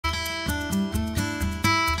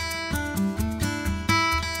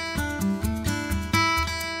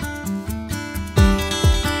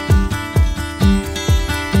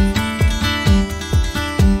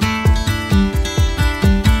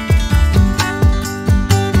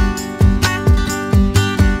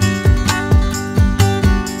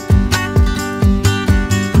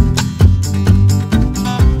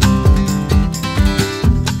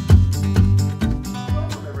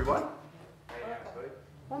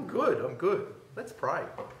I'm good. I'm good. Let's pray.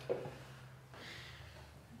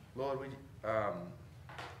 Lord,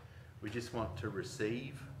 we just want to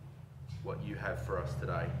receive what you have for us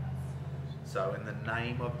today. So in the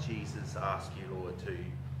name of Jesus, ask you, Lord, to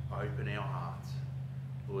open our hearts,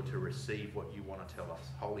 Lord, to receive what you want to tell us.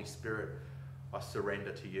 Holy Spirit, I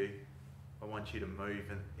surrender to you. I want you to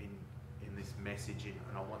move in this message,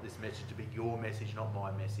 and I want this message to be your message, not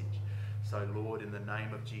my message. So, Lord, in the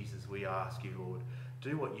name of Jesus, we ask you, Lord,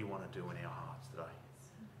 do what you want to do in our hearts today.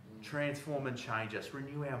 Transform and change us.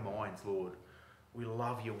 Renew our minds, Lord. We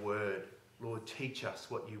love your word. Lord, teach us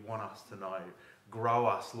what you want us to know. Grow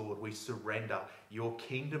us, Lord. We surrender. Your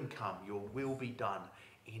kingdom come. Your will be done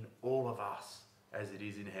in all of us as it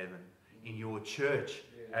is in heaven. In your church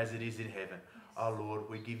as it is in heaven. Oh, Lord,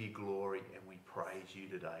 we give you glory and we praise you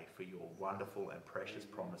today for your wonderful and precious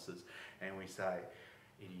promises. And we say,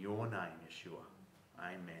 in your name, Yeshua,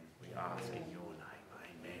 amen. We ask in your name,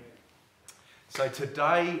 amen. So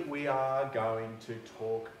today we are going to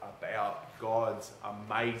talk about God's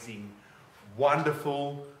amazing,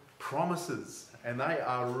 wonderful promises. And they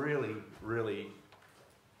are really, really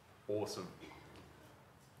awesome.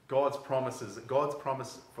 God's promises, God's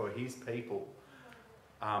promise for his people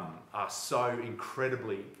are so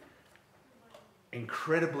incredibly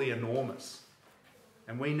enormous.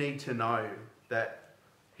 And we need to know that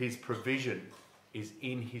his provision is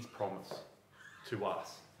in his promise to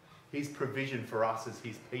us. His provision for us as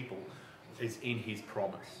his people is in his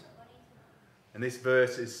promise. And this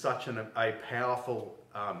verse is such a powerful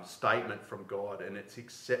statement from God, and it's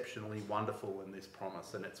exceptionally wonderful in this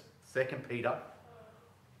promise. And it's 2 Peter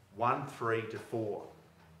 1:3-4.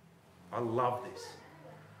 I love this.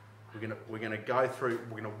 We're gonna go through.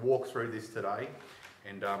 We're gonna walk through this today,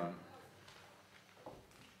 and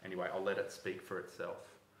anyway, I'll let it speak for itself.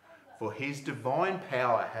 For his divine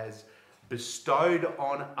power has bestowed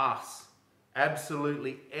on us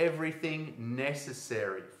absolutely everything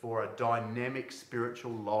necessary for a dynamic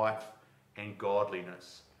spiritual life and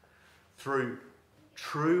godliness through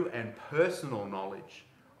true and personal knowledge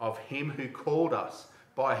of him who called us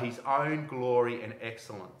by his own glory and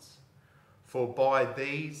excellence. For by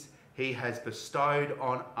these he has bestowed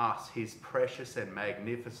on us his precious and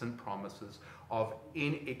magnificent promises of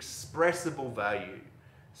inexpressible value,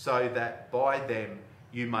 so that by them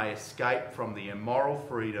you may escape from the immoral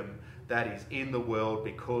freedom that is in the world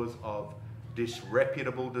because of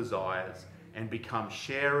disreputable desires, and become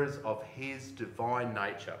sharers of his divine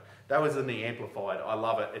nature. That was in the Amplified. I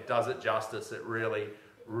love it. It does it justice. It really,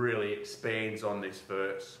 really expands on this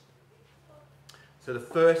verse. So the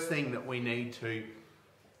first thing that we need to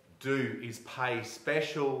do is pay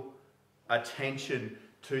special attention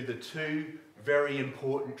to the two very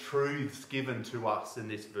important truths given to us in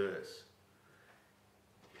this verse.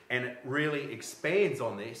 And it really expands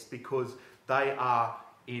on this because they are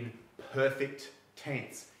in perfect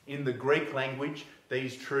tense. In the Greek language,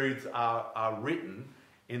 these truths are written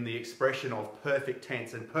in the expression of perfect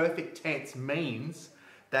tense. And perfect tense means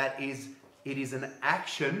that it is an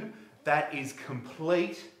action that is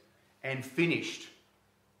complete and finished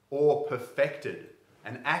or perfected.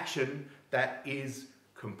 An action that is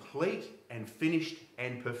complete and finished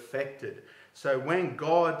and perfected. So when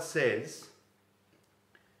God says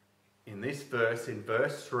in this verse, in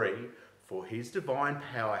verse 3, for his divine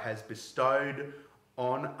power has bestowed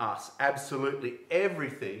on us absolutely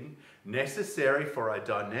everything necessary for a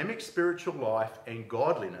dynamic spiritual life and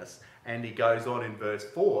godliness. And he goes on in verse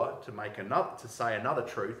 4 to say another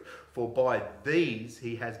truth. For by these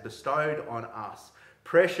he has bestowed on us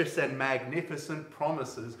precious and magnificent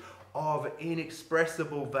promises of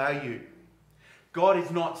inexpressible value. God is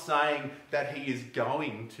not saying that he is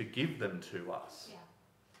going to give them to us. Yeah.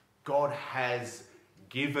 God has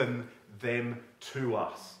given them to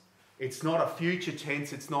us. It's not a future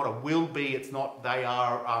tense, it's not a will be, it's not they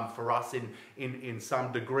are for us in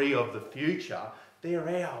some degree of the future. They're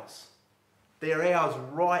ours. They're ours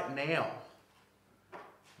right now.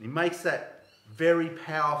 He makes that very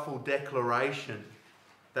powerful declaration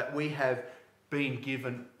that we have been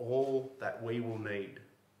given all that we will need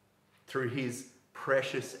through his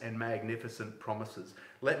precious and magnificent promises.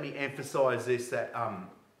 Let me emphasize this, that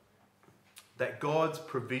God's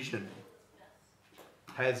provision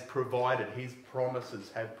has provided, his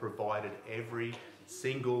promises have provided every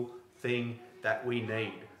single thing that we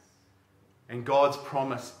need. And God's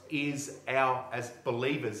promise is as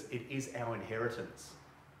believers, it is our inheritance.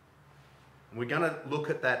 And we're going to look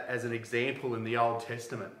at that as an example in the Old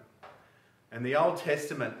Testament. And the Old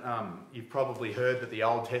Testament, you've probably heard that the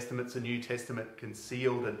Old Testament's the New Testament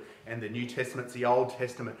concealed, and the New Testament's the Old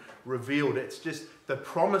Testament revealed. It's just the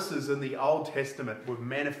promises in the Old Testament were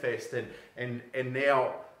manifest, and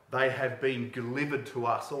now they have been delivered to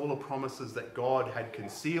us. All the promises that God had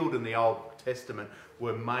concealed in the Old Testament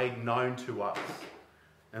were made known to us.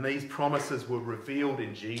 And these promises were revealed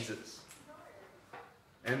in Jesus.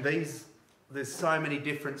 And there's so many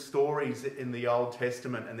different stories in the Old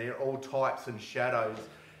Testament, and they're all types and shadows.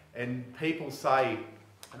 And people say,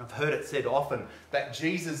 and I've heard it said often, that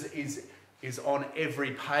Jesus is on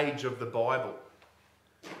every page of the Bible.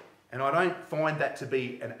 And I don't find that to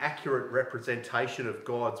be an accurate representation of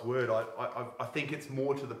God's word. I think it's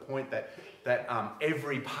more to the point that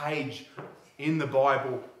every page in the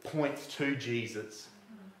Bible points to Jesus.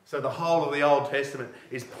 So the whole of the Old Testament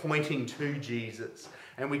is pointing to Jesus.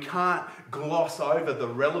 And we can't gloss over the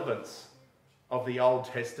relevance of the Old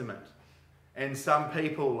Testament. And some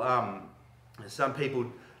people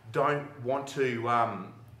don't want to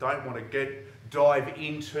dive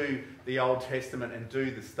into the Old Testament and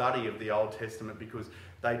do the study of the Old Testament because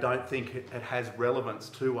they don't think it has relevance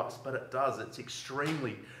to us, but it does. It's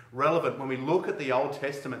extremely relevant. When we look at the Old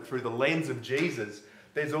Testament through the lens of Jesus,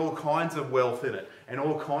 there's all kinds of wealth in it and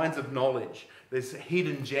all kinds of knowledge. There's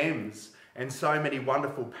hidden gems and so many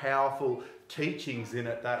wonderful, powerful teachings in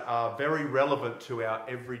it that are very relevant to our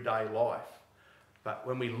everyday life. But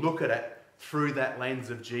when we look at it through that lens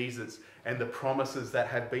of Jesus and the promises that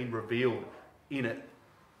have been revealed in it.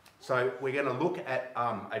 So we're going to look at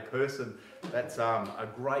a person that's a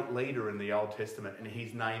great leader in the Old Testament, and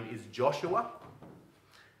his name is Joshua.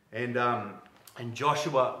 And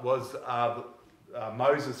Joshua was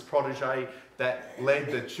Moses' protege that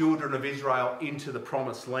led the children of Israel into the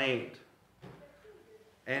promised land.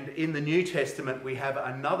 And in the New Testament, we have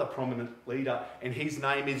another prominent leader, and his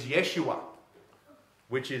name is Yeshua,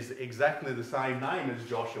 which is exactly the same name as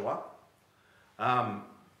Joshua.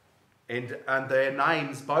 And their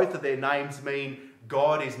names, both of their names mean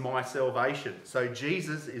God is my salvation. So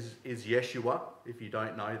Jesus is Yeshua, if you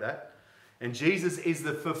don't know that. And Jesus is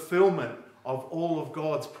the fulfillment of all of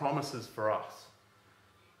God's promises for us.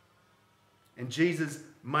 And Jesus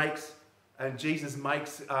makes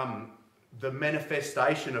the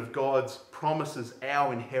manifestation of God's promises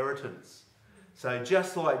our inheritance. So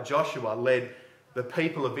just like Joshua led the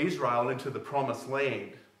people of Israel into the promised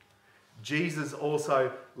land, Jesus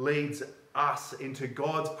also leads us into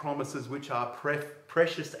God's promises, which are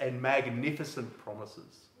precious and magnificent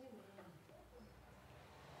promises.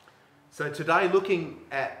 So today, looking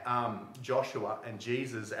at Joshua and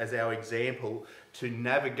Jesus as our example to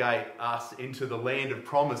navigate us into the land of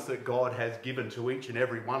promise that God has given to each and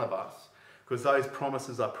every one of us, because those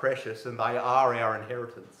promises are precious and they are our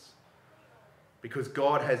inheritance. Because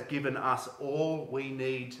God has given us all we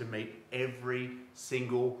need to meet every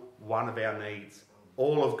single one of our needs.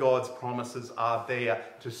 All of God's promises are there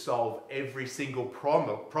to solve every single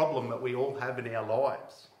problem that we all have in our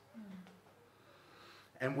lives.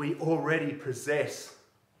 And we already possess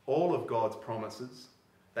all of God's promises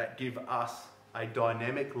that give us a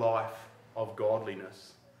dynamic life of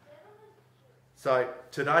godliness. So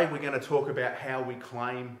today we're going to talk about how we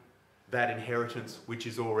claim that inheritance which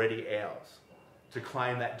is already ours. To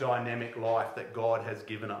claim that dynamic life that God has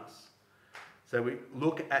given us. So we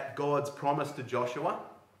look at God's promise to Joshua,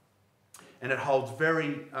 and it holds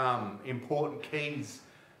very important keys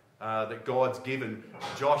that God's given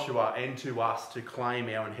Joshua and to us to claim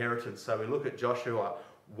our inheritance. So we look at Joshua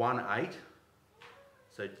 1:8.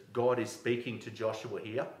 So God is speaking to Joshua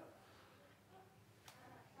here.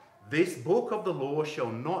 This book of the law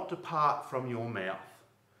shall not depart from your mouth,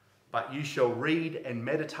 but you shall read and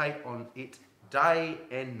meditate on it day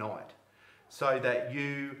and night, so that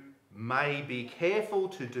you may be careful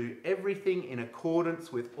to do everything in accordance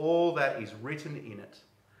with all that is written in it.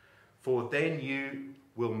 For then you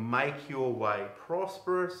will make your way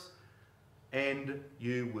prosperous and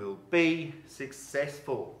you will be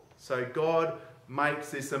successful. So God makes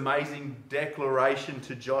this amazing declaration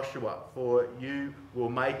to Joshua, for you will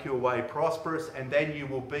make your way prosperous and then you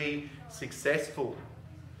will be successful.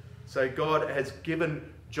 So God has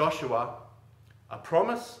given Joshua a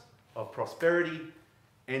promise of prosperity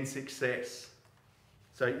and success.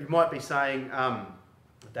 So you might be saying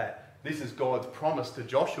that this is God's promise to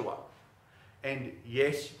Joshua. And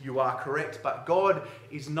yes, you are correct, but God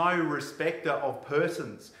is no respecter of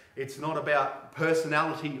persons. It's not about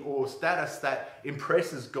personality or status that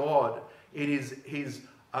impresses God. It is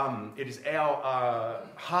our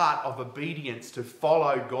heart of obedience to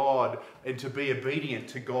follow God and to be obedient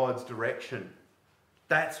to God's direction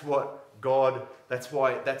That's what God, that's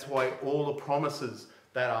why all the promises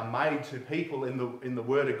that are made to people in the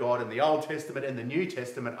Word of God in the Old Testament and the New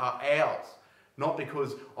Testament are ours. Not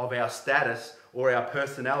because of our status or our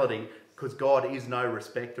personality, because God is no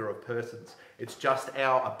respecter of persons. It's just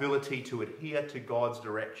our ability to adhere to God's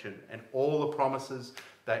direction, and all the promises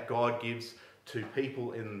that God gives to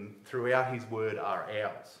people throughout his word are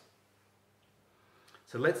ours.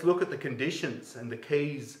 So let's look at the conditions and the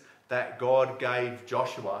keys that God gave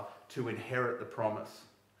Joshua to inherit the promise.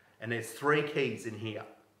 And there's 3 keys in here.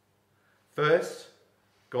 First,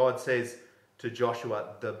 God says to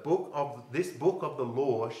Joshua, this book of the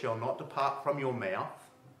law shall not depart from your mouth.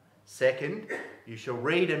 Second, you shall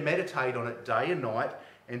read and meditate on it day and night.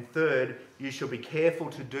 And third, you shall be careful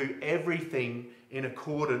to do everything in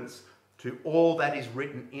accordance to all that is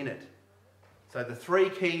written in it. So the 3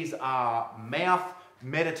 keys are mouth,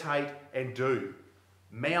 meditate, and do.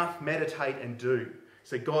 Mouth, meditate, and do.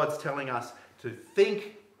 So God's telling us to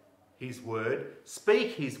think his word,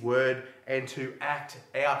 speak his word, and to act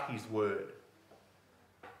out his word.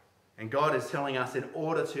 And God is telling us, in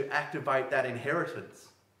order to activate that inheritance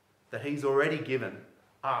that he's already given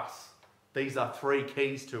us, these are 3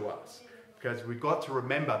 keys to us. Because we've got to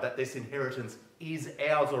remember that this inheritance is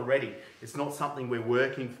ours already. It's not something we're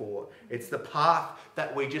working for. It's the path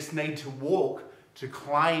that we just need to walk to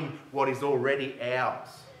claim what is already ours,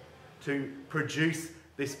 to produce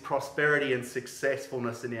this prosperity and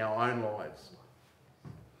successfulness in our own lives.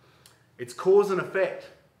 It's cause and effect.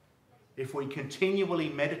 If we continually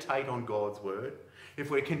meditate on God's word,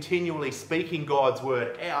 if we're continually speaking God's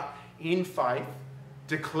word out in faith,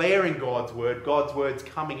 declaring God's word's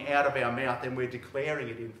coming out of our mouth and we're declaring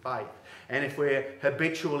it in faith. And if we're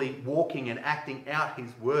habitually walking and acting out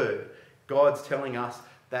his word, God's telling us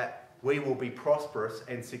that we will be prosperous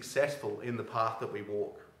and successful in the path that we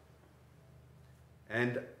walk.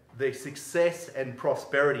 And the success and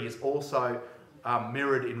prosperity is also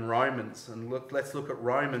mirrored in Romans. And let's look at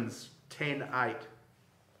Romans 10:8.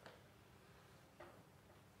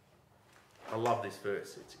 I love this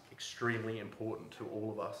verse. It's extremely important to all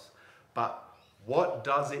of us. But what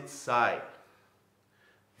does it say?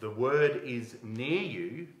 The word is near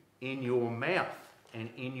you, in your mouth and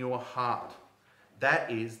in your heart.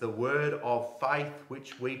 That is the word of faith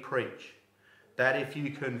which we preach. That if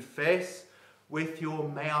you confess with your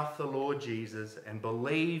mouth the Lord Jesus and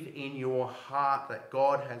believe in your heart that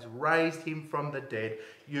God has raised him from the dead,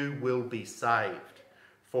 you will be saved.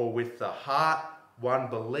 For with the heart one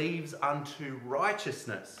believes unto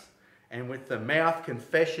righteousness, and with the mouth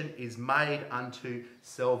confession is made unto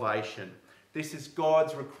salvation. This is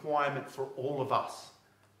God's requirement for all of us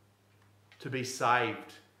to be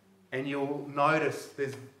saved. And you'll notice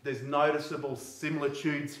there's noticeable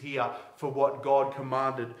similitudes here for what God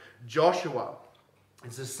commanded Joshua.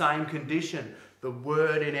 It's the same condition. The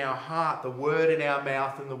word in our heart, the word in our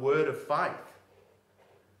mouth, and the word of faith.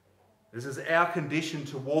 This is our condition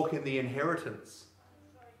to walk in the inheritance.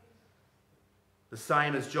 The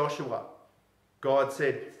same as Joshua. God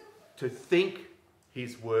said to think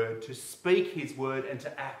his word, to speak his word, and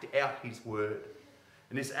to act out his word.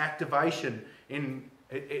 And this activation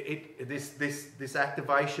this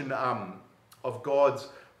activation of God's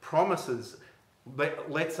promises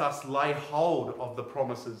lets us lay hold of the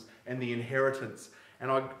promises and the inheritance.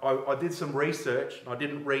 And I did some research. I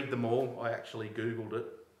didn't read them all. I actually Googled it.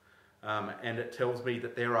 And it tells me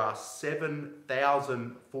that there are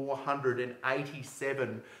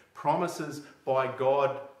 7,487 promises by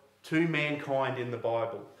God to mankind in the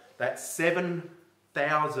Bible. That's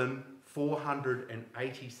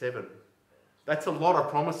 7,487. That's a lot of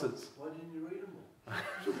promises. Why didn't you read them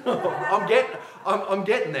all? I'm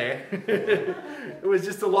getting there. It was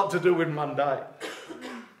just a lot to do in one day.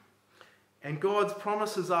 And God's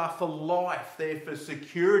promises are for life. They're for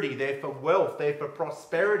security. They're for wealth. They're for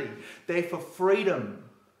prosperity. They're for freedom.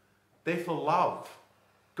 They're for love.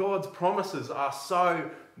 God's promises are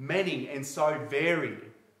so many and so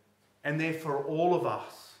varied. And they're for all of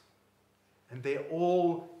us. And they're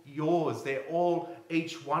all yours. They're all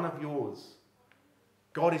each one of yours.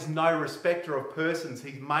 God is no respecter of persons.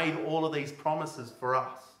 He's made all of these promises for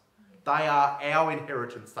us. They are our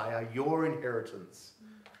inheritance. They are your inheritance.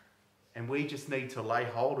 And we just need to lay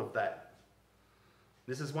hold of that.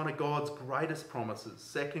 This is one of God's greatest promises.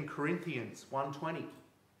 2 Corinthians 1:20.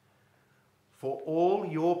 For all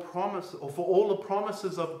the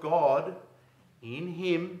promises of God in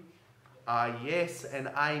him are yes and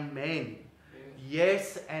amen.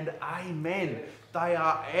 Yes and amen. They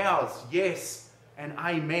are ours. Yes and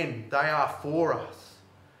amen. They are for us.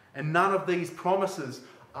 And none of these promises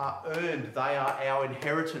are earned. They are our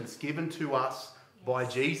inheritance given to us by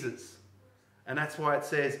Jesus. And that's why it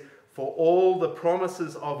says, for all the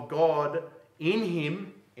promises of God in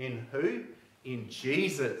him, in who? In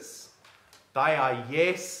Jesus. They are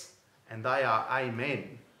yes and they are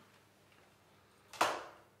amen.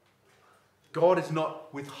 God is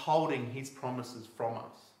not withholding his promises from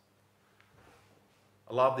us.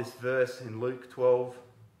 I love this verse in Luke 12.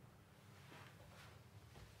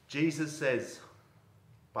 Jesus says,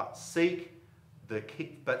 but seek the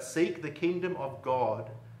kingdom of God,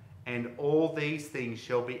 and all these things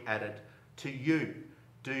shall be added to you.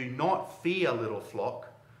 Do not fear, little flock,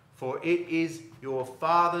 for it is your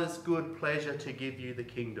Father's good pleasure to give you the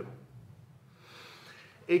kingdom.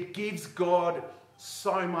 It gives God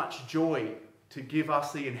so much joy to give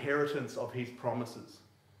us the inheritance of his promises.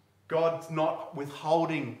 God's not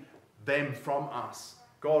withholding them from us.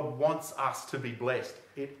 God wants us to be blessed.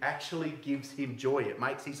 It actually gives him joy. It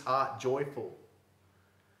makes his heart joyful.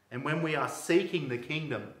 And when we are seeking the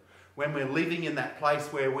kingdom, when we're living in that place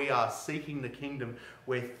where we are seeking the kingdom,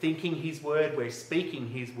 we're thinking his word, we're speaking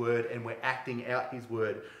his word, and we're acting out his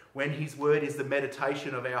word. When his word is the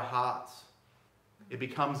meditation of our hearts, it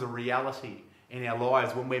becomes a reality in our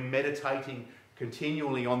lives. When we're meditating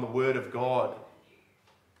continually on the word of God,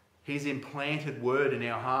 his implanted word in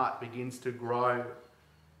our heart begins to grow,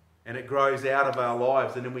 and it grows out of our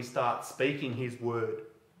lives, and then we start speaking his word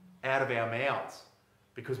out of our mouths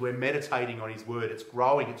because we're meditating on his word. It's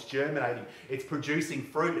growing, it's germinating, it's producing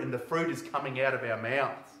fruit, and the fruit is coming out of our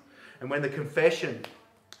mouths. And when the confession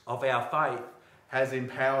of our faith has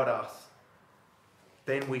empowered us,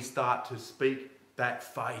 then we start to speak that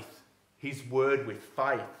faith, his word with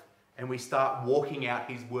faith, and we start walking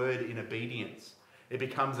out his word in obedience. It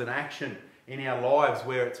becomes an action in our lives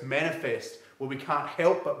where it's manifest, where we can't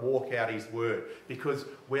help but walk out his word because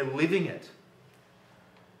we're living it.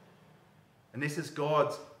 And this is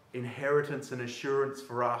God's inheritance and assurance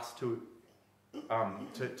for us to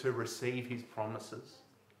receive his promises.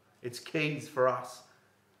 It's keys for us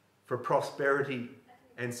for prosperity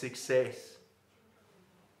and success.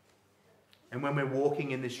 And when we're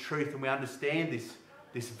walking in this truth and we understand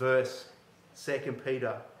this verse, 2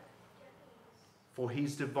 Peter, for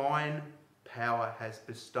his divine power has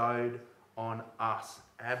bestowed on us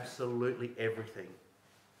absolutely everything.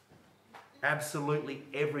 Absolutely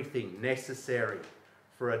everything necessary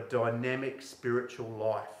for a dynamic spiritual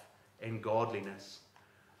life and godliness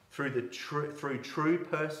through true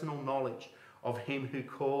personal knowledge of him who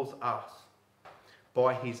calls us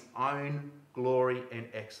by his own glory and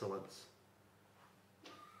excellence.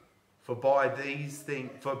 For by these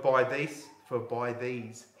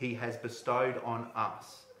he has bestowed on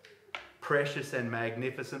us precious and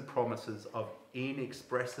magnificent promises of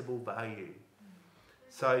inexpressible value,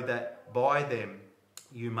 so that by them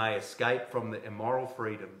you may escape from the immoral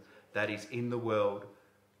freedom that is in the world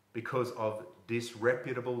because of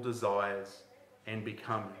disreputable desires, and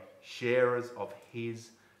become sharers of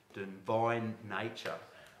his divine nature.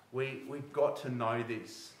 We've got to know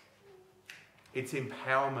this. It's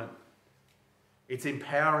empowerment. It's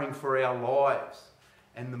empowering for our lives.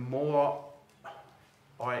 And the more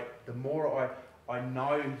I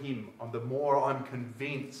know him, the more I'm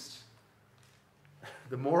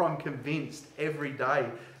convinced every day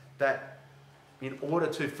that in order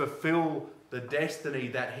to fulfill the destiny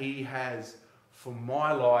that he has for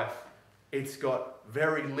my life, it's got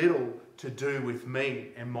very little to do with me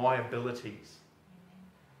and my abilities.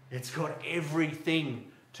 It's got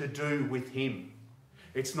everything to do with him.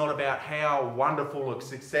 It's not about how wonderful or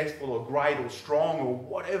successful or great or strong or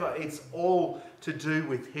whatever. It's all to do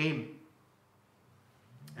with him.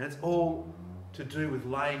 And it's all to do with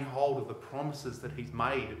laying hold of the promises that he's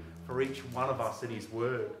made for each one of us in his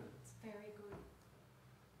word. It's very good.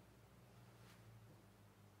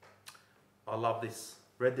 I love this.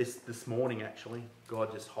 Read this morning actually.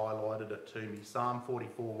 God just highlighted it to me. Psalm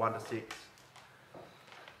 44, 1-6.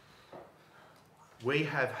 We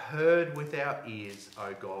have heard with our ears,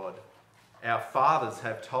 O God. Our fathers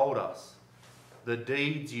have told us the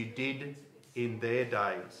deeds you did in their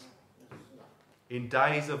days. In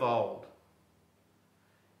days of old,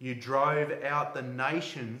 you drove out the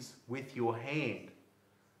nations with your hand,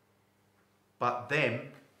 but them,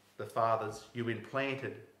 the fathers, you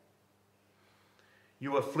implanted.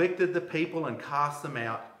 You afflicted the people and cast them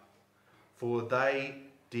out, for they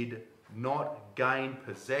did not gain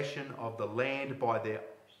possession of the land by their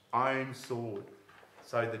own sword.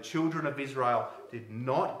 So the children of Israel did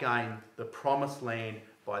not gain the promised land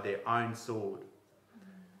by their own sword.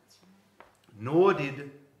 Nor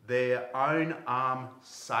did their own arm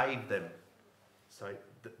save them. So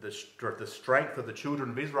the strength of the children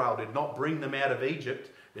of Israel did not bring them out of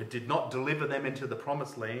Egypt. It did not deliver them into the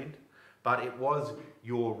promised land, but it was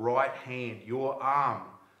your right hand, your arm,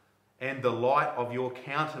 and the light of your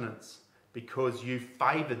countenance, because you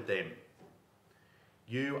favoured them.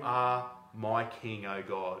 You are my King, O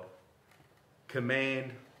God.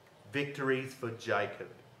 Command victories for Jacob.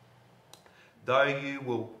 Though you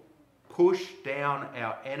will push down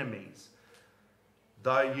our enemies,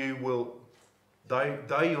 through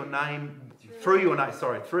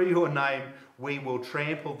your name we will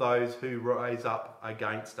trample those who rise up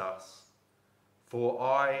against us. For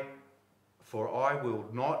I will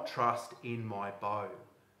not trust in my bow,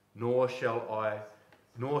 nor shall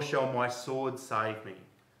my sword save me.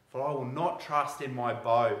 For I will not trust in my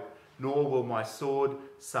bow, nor will my sword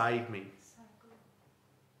save me.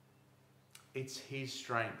 It's his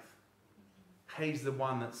strength. He's the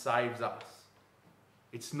one that saves us.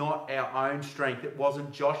 It's not our own strength. It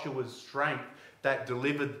wasn't Joshua's strength that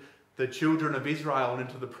delivered the children of Israel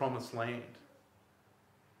into the promised land.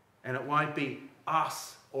 And it won't be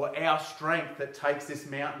us or our strength that takes this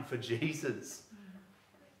mountain for Jesus.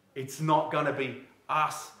 It's not going to be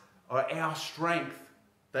us or our strength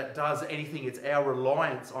that does anything. It's our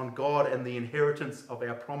reliance on God and the inheritance of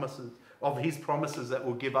our promises, of his promises that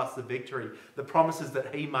will give us the victory, the promises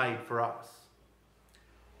that he made for us.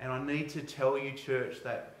 And I need to tell you, church,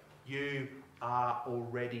 that you are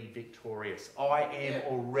already victorious. I am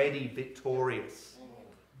already victorious.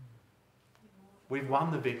 We've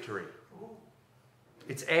won the victory.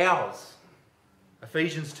 It's ours.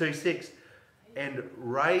 Ephesians 2:6. And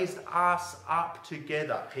raised us up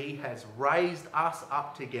together. He has raised us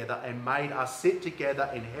up together and made us sit together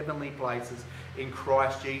in heavenly places in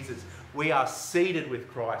Christ Jesus. We are seated with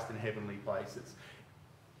Christ in heavenly places.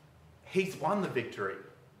 He's won the victory.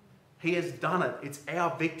 He has done it. It's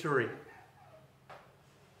our victory.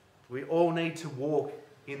 We all need to walk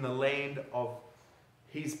in the land of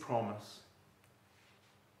his promise.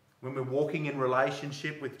 When we're walking in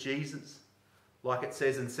relationship with Jesus, like it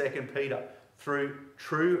says in 2 Peter, through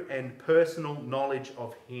true and personal knowledge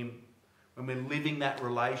of him. When we're living that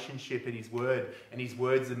relationship in his word, and his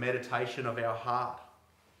word's the meditation of our heart.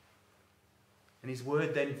 And his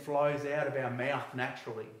word then flows out of our mouth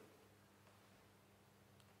naturally.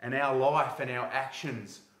 And our life and our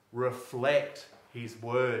actions reflect his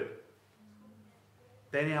word.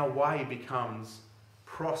 Then our way becomes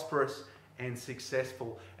prosperous and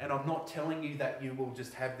successful. And I'm not telling you that you will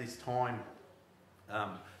just have this time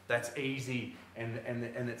that's easy and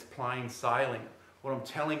it's plain sailing. What I'm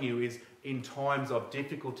telling you is, in times of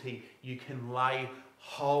difficulty, you can lay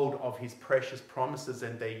hold of his precious promises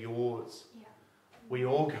and they're yours. Yeah. We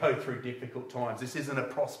all go through difficult times. This isn't a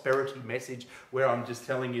prosperity message where I'm just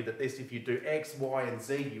telling you that if you do X, Y, and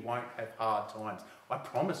Z, you won't have hard times. I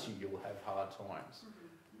promise you'll have hard times,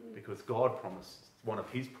 because God promised, one of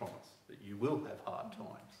his promises, that you will have hard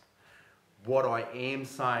times. What I am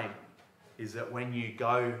saying is that when you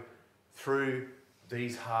go through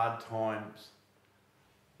these hard times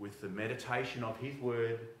with the meditation of his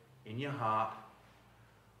word in your heart,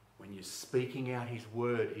 when you're speaking out his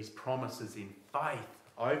word, his promises in faith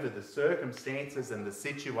over the circumstances and the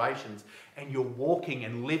situations, and you're walking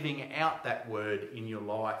and living out that word in your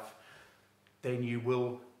life, then you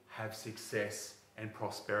will have success and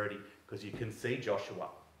prosperity. Because you can see Joshua.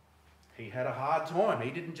 He had a hard time.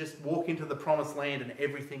 He didn't just walk into the promised land and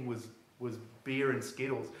everything was beer and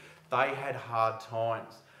skittles. They had hard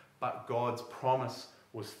times, but God's promise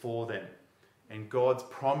was for them. And God's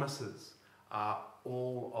promises are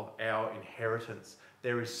all of our inheritance.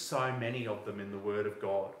 There is so many of them in the Word of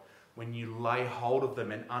God. When you lay hold of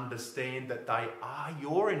them and understand that they are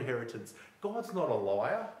your inheritance, God's not a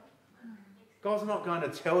liar. God's not going to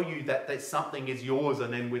tell you that something is yours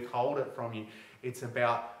and then withhold it from you. It's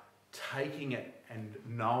about taking it and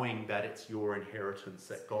knowing that it's your inheritance,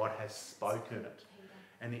 that God has spoken it.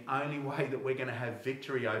 And the only way that we're going to have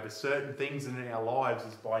victory over certain things in our lives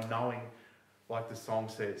is by knowing, like the song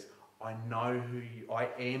says, I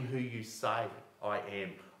am who you say I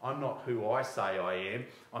am. I'm not who I say I am.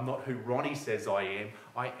 I'm not who Ronnie says I am.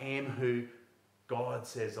 I am who God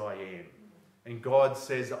says I am. And God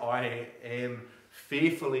says I am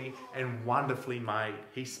fearfully and wonderfully made.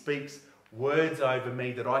 He speaks words over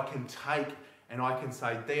me that I can take and I can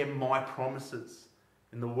say, they're my promises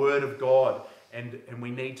in the Word of God. And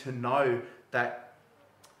we need to know that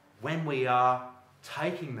when we are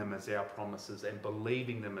taking them as our promises and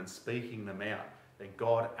believing them and speaking them out, then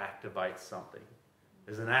God activates something.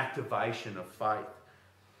 There's an activation of faith.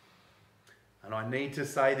 And I need to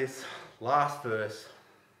say this last verse.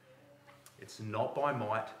 It's not by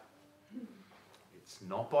might. It's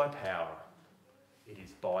not by power. It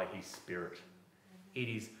is by his Spirit. It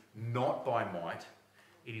is not by might.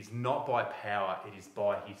 It is not by power. It is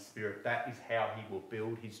by his Spirit. That is how he will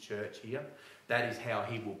build his church here. That is how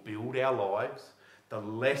he will build our lives. The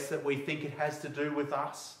less that we think it has to do with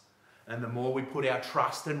us, and the more we put our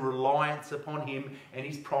trust and reliance upon him and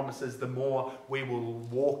his promises, the more we will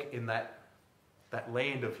walk in that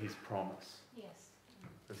land of his promise. Yes.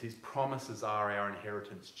 Because his promises are our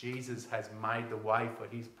inheritance. Jesus has made the way for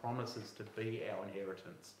his promises to be our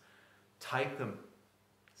inheritance. Take them.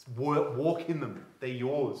 Walk in them. They're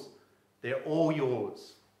yours. They're all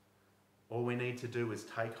yours. All we need to do is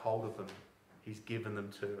take hold of them. He's given them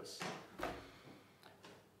to us.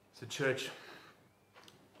 So church,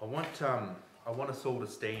 I want us all to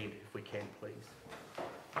stand, if we can, please.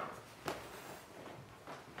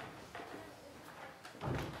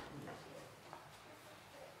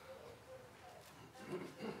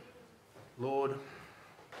 Lord,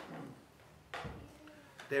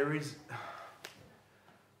 there is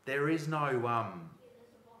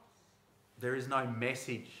no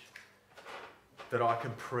message that I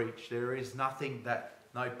can preach. There is no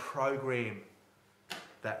program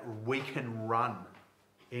that we can run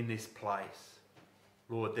in this place.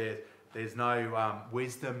 Lord, there's no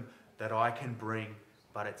wisdom that I can bring,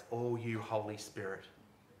 but it's all you, Holy Spirit.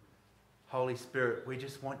 Holy Spirit, we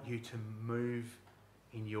just want you to move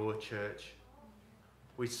in your church.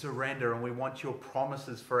 We surrender and we want your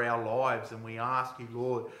promises for our lives, and we ask you,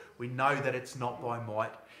 Lord, we know that it's not by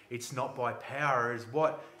might, it's not by power,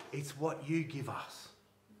 it's what you give us.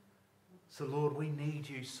 So Lord, we need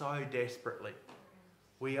you so desperately.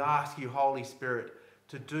 We ask you, Holy Spirit,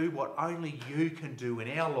 to do what only you can do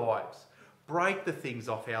in our lives. Break the things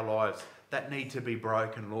off our lives that need to be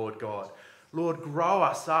broken, Lord God. Lord, grow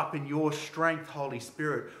us up in your strength, Holy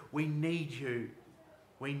Spirit. We need you.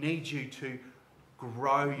 We need you to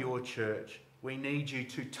grow your church. We need you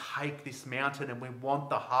to take this mountain, and we want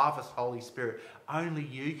the harvest, Holy Spirit. Only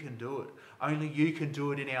you can do it. Only you can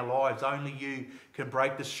do it in our lives. Only you can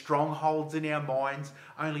break the strongholds in our minds.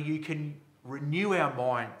 Only you can renew our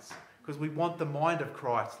minds, because we want the mind of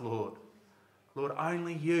Christ, Lord. Lord,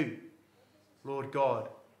 only you, Lord God,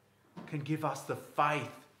 can give us the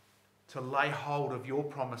faith to lay hold of your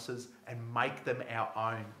promises and make them our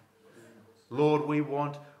own. Lord, we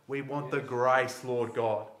want the grace, Lord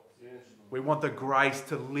God. We want the grace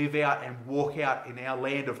to live out and walk out in our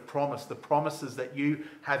land of promise, the promises that you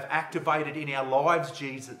have activated in our lives,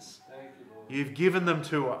 Jesus. You've given them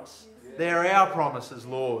to us. They're our promises,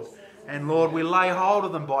 Lord. And Lord, we lay hold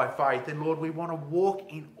of them by faith. And Lord, we want to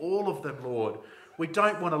walk in all of them, Lord. We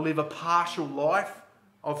don't want to live a partial life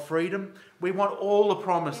of freedom. We want all the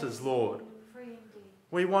promises, Lord.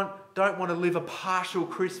 We don't want to live a partial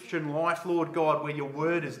Christian life, Lord God, where your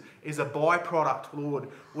word is a byproduct, Lord.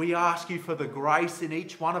 We ask you for the grace in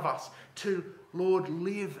each one of us to, Lord,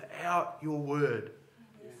 live out your word.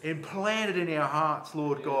 Implant it in our hearts,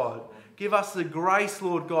 Lord God. Give us the grace,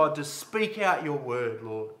 Lord God, to speak out your word,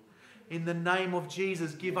 Lord. In the name of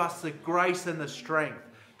Jesus, give us the grace and the strength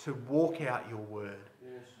to walk out your word.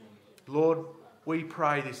 Lord, we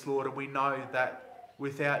pray this, Lord, and we know that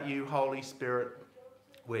without you, Holy Spirit,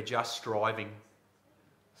 we're just striving.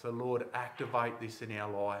 So, Lord, activate this in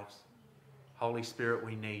our lives. Holy Spirit,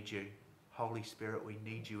 we need you. Holy Spirit, we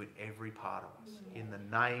need you in every part of us. In the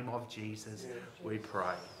name of Jesus, we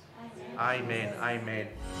pray. Amen. Amen.